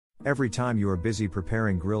Every time you are busy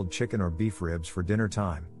preparing grilled chicken or beef ribs for dinner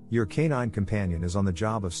time, your canine companion is on the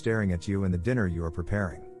job of staring at you and the dinner you are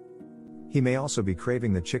preparing. He may also be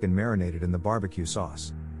craving the chicken marinated in the barbecue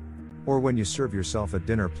sauce. Or when you serve yourself a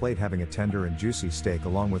dinner plate having a tender and juicy steak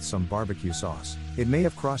along with some barbecue sauce, it may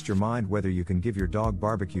have crossed your mind whether you can give your dog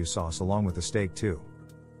barbecue sauce along with the steak too.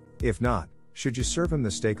 If not, should you serve him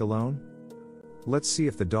the steak alone? Let's see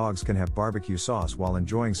if the dogs can have barbecue sauce while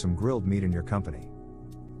enjoying some grilled meat in your company.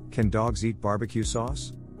 Can dogs eat barbecue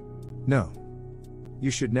sauce? No.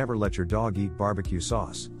 You should never let your dog eat barbecue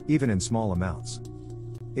sauce, even in small amounts.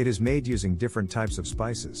 It is made using different types of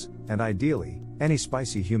spices, and ideally, any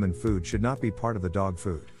spicy human food should not be part of the dog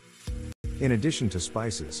food. In addition to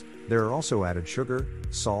spices, there are also added sugar,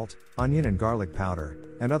 salt, onion and garlic powder,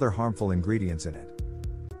 and other harmful ingredients in it.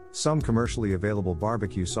 Some commercially available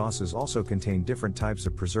barbecue sauces also contain different types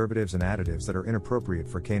of preservatives and additives that are inappropriate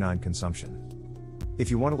for canine consumption. If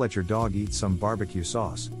you want to let your dog eat some barbecue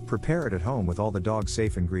sauce, prepare it at home with all the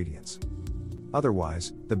dog-safe ingredients.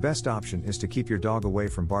 Otherwise, the best option is to keep your dog away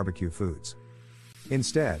from barbecue foods.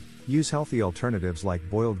 Instead, use healthy alternatives like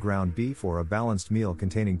boiled ground beef or a balanced meal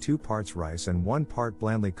containing 2 parts rice and 1 part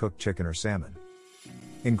blandly cooked chicken or salmon.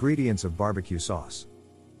 Ingredients of barbecue sauce.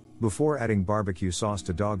 Before adding barbecue sauce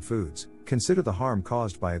to dog foods, consider the harm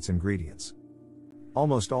caused by its ingredients.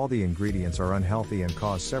 Almost all the ingredients are unhealthy and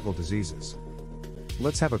cause several diseases.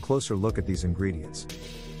 Let's have a closer look at these ingredients.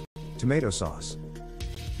 Tomato sauce.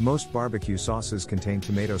 Most barbecue sauces contain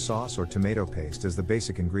tomato sauce or tomato paste as the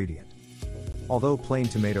basic ingredient. Although plain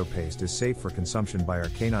tomato paste is safe for consumption by our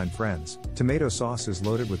canine friends, tomato sauce is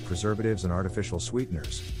loaded with preservatives and artificial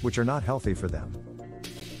sweeteners, which are not healthy for them.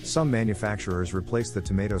 Some manufacturers replace the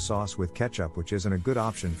tomato sauce with ketchup, which isn't a good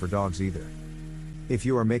option for dogs either. If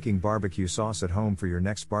you are making barbecue sauce at home for your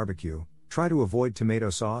next barbecue, try to avoid tomato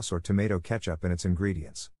sauce or tomato ketchup in its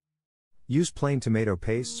ingredients. Use plain tomato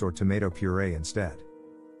pastes or tomato puree instead.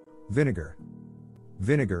 Vinegar.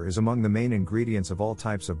 Vinegar is among the main ingredients of all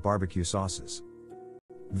types of barbecue sauces.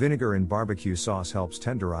 Vinegar in barbecue sauce helps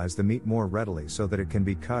tenderize the meat more readily so that it can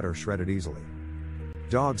be cut or shredded easily.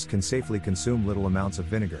 Dogs can safely consume little amounts of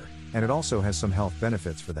vinegar, and it also has some health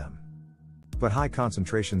benefits for them. But high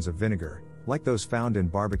concentrations of vinegar, like those found in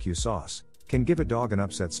barbecue sauce, can give a dog an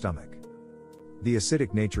upset stomach. The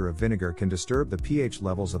acidic nature of vinegar can disturb the pH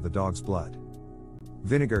levels of the dog's blood.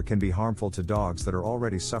 Vinegar can be harmful to dogs that are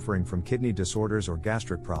already suffering from kidney disorders or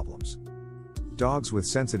gastric problems. Dogs with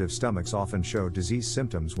sensitive stomachs often show disease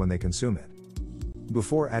symptoms when they consume it.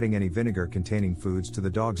 Before adding any vinegar-containing foods to the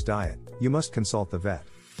dog's diet, you must consult the vet.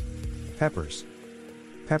 Peppers.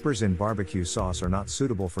 Peppers in barbecue sauce are not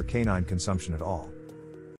suitable for canine consumption at all.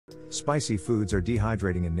 Spicy foods are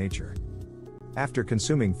dehydrating in nature. After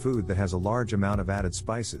consuming food that has a large amount of added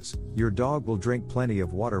spices, your dog will drink plenty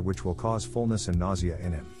of water, which will cause fullness and nausea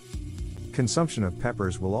in him. Consumption of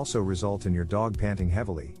peppers will also result in your dog panting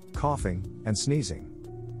heavily, coughing, and sneezing.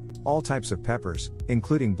 All types of peppers,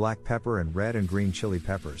 including black pepper and red and green chili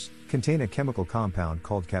peppers, contain a chemical compound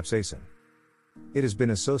called capsaicin. It has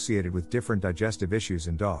been associated with different digestive issues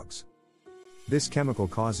in dogs. This chemical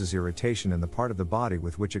causes irritation in the part of the body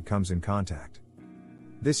with which it comes in contact.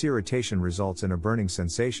 This irritation results in a burning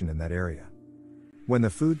sensation in that area. When the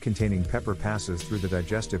food containing pepper passes through the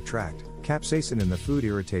digestive tract, capsaicin in the food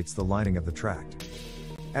irritates the lining of the tract.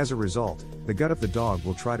 As a result, the gut of the dog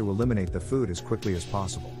will try to eliminate the food as quickly as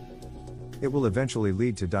possible. It will eventually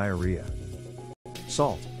lead to diarrhea.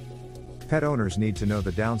 Salt. Pet owners need to know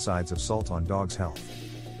the downsides of salt on dogs' health.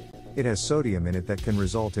 It has sodium in it that can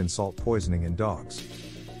result in salt poisoning in dogs.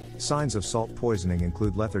 Signs of salt poisoning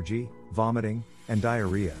include lethargy, vomiting, and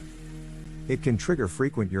diarrhea. It can trigger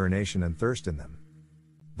frequent urination and thirst in them.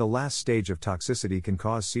 The last stage of toxicity can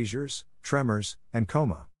cause seizures, tremors, and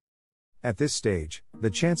coma. At this stage, the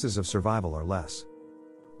chances of survival are less.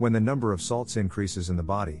 When the number of salts increases in the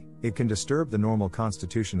body, it can disturb the normal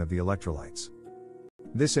constitution of the electrolytes.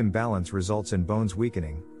 This imbalance results in bones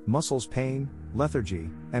weakening, muscles pain, lethargy,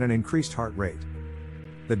 and an increased heart rate.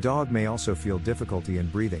 The dog may also feel difficulty in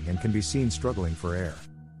breathing and can be seen struggling for air.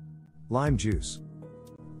 Lime juice.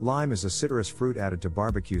 Lime is a citrus fruit added to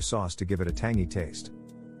barbecue sauce to give it a tangy taste.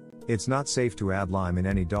 It's not safe to add lime in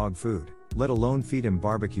any dog food, let alone feed him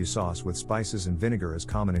barbecue sauce with spices and vinegar as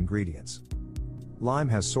common ingredients. Lime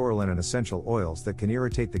has sorrelin and essential oils that can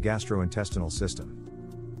irritate the gastrointestinal system.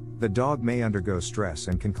 The dog may undergo stress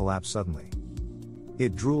and can collapse suddenly.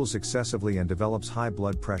 It drools excessively and develops high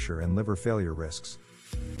blood pressure and liver failure risks.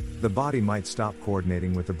 The body might stop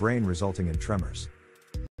coordinating with the brain, resulting in tremors.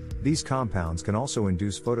 These compounds can also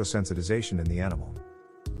induce photosensitization in the animal.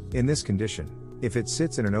 In this condition, if it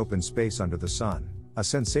sits in an open space under the sun, A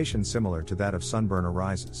sensation similar to that of sunburn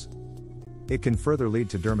arises. It can further lead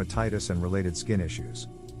to dermatitis and related skin issues.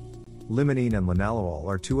 Limonene and linalool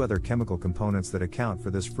are two other chemical components that account for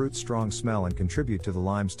this fruit's strong smell and contribute to the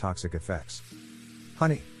lime's toxic effects.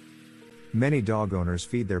 Honey. Many dog owners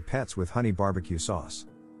feed their pets with honey barbecue sauce.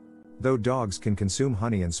 Though dogs can consume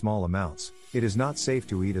honey in small amounts, it is not safe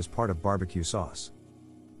to eat as part of barbecue sauce.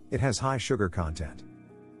 It has high sugar content.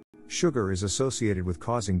 Sugar is associated with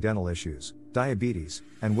causing dental issues, diabetes,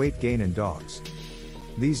 and weight gain in dogs.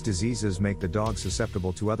 These diseases make the dog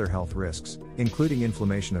susceptible to other health risks, including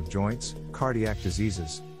inflammation of joints, cardiac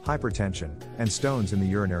diseases, hypertension, and stones in the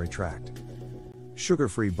urinary tract.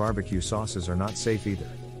 Sugar-free barbecue sauces are not safe either.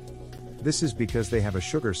 This is because they have a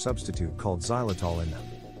sugar substitute called xylitol in them.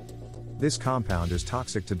 This compound is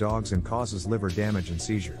toxic to dogs and causes liver damage and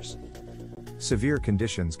seizures. Severe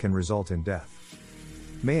conditions can result in death.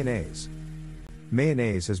 Mayonnaise.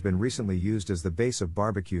 Mayonnaise has been recently used as the base of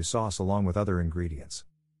barbecue sauce along with other ingredients.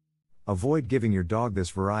 Avoid giving your dog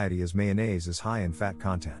this variety as mayonnaise is high in fat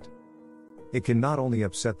content. It can not only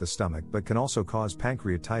upset the stomach but can also cause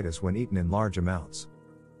pancreatitis when eaten in large amounts.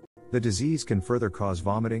 The disease can further cause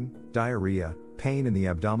vomiting, diarrhea, pain in the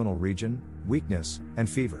abdominal region, weakness, and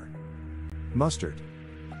fever. Mustard.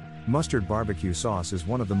 Mustard barbecue sauce is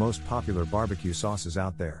one of the most popular barbecue sauces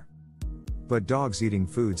out there. But dogs eating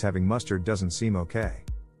foods having mustard doesn't seem okay.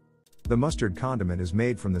 The mustard condiment is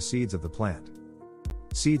made from the seeds of the plant.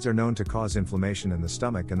 Seeds are known to cause inflammation in the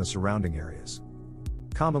stomach and the surrounding areas.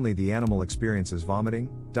 Commonly the animal experiences vomiting,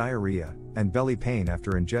 diarrhea, and belly pain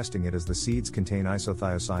after ingesting it as the seeds contain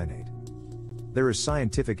isothiocyanate. There is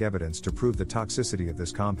scientific evidence to prove the toxicity of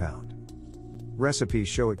this compound. Recipes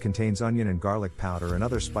show it contains onion and garlic powder and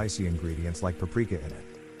other spicy ingredients like paprika in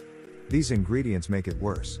it. These ingredients make it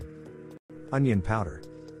worse. Onion powder.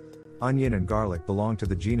 Onion and garlic belong to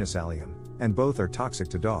the genus Allium, and both are toxic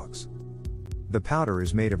to dogs. The powder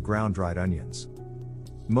is made of ground dried onions.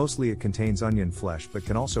 Mostly it contains onion flesh but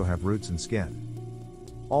can also have roots and skin.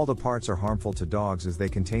 All the parts are harmful to dogs as they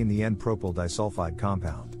contain the N-propyl disulfide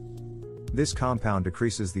compound. This compound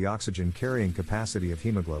decreases the oxygen carrying capacity of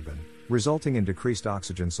hemoglobin, resulting in decreased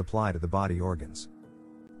oxygen supply to the body organs.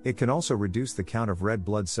 It can also reduce the count of red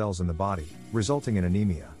blood cells in the body, resulting in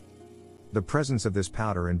anemia. The presence of this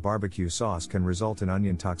powder in barbecue sauce can result in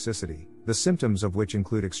onion toxicity, the symptoms of which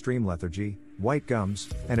include extreme lethargy, white gums,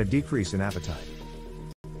 and a decrease in appetite.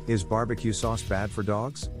 Is barbecue sauce bad for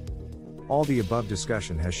dogs? All the above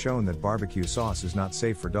discussion has shown that barbecue sauce is not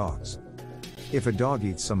safe for dogs. If a dog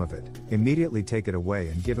eats some of it, immediately take it away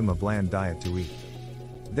and give him a bland diet to eat.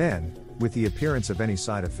 Then, with the appearance of any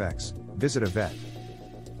side effects, visit a vet.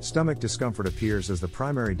 Stomach discomfort appears as the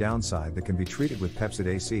primary downside that can be treated with Pepcid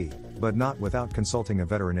AC, but not without consulting a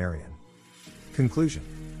veterinarian. Conclusion.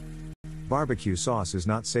 Barbecue sauce is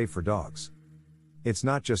not safe for dogs. It's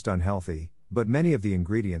not just unhealthy, but many of the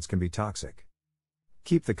ingredients can be toxic.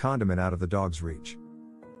 Keep the condiment out of the dog's reach.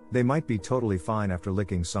 They might be totally fine after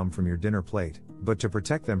licking some from your dinner plate, but to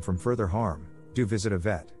protect them from further harm, do visit a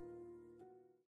vet.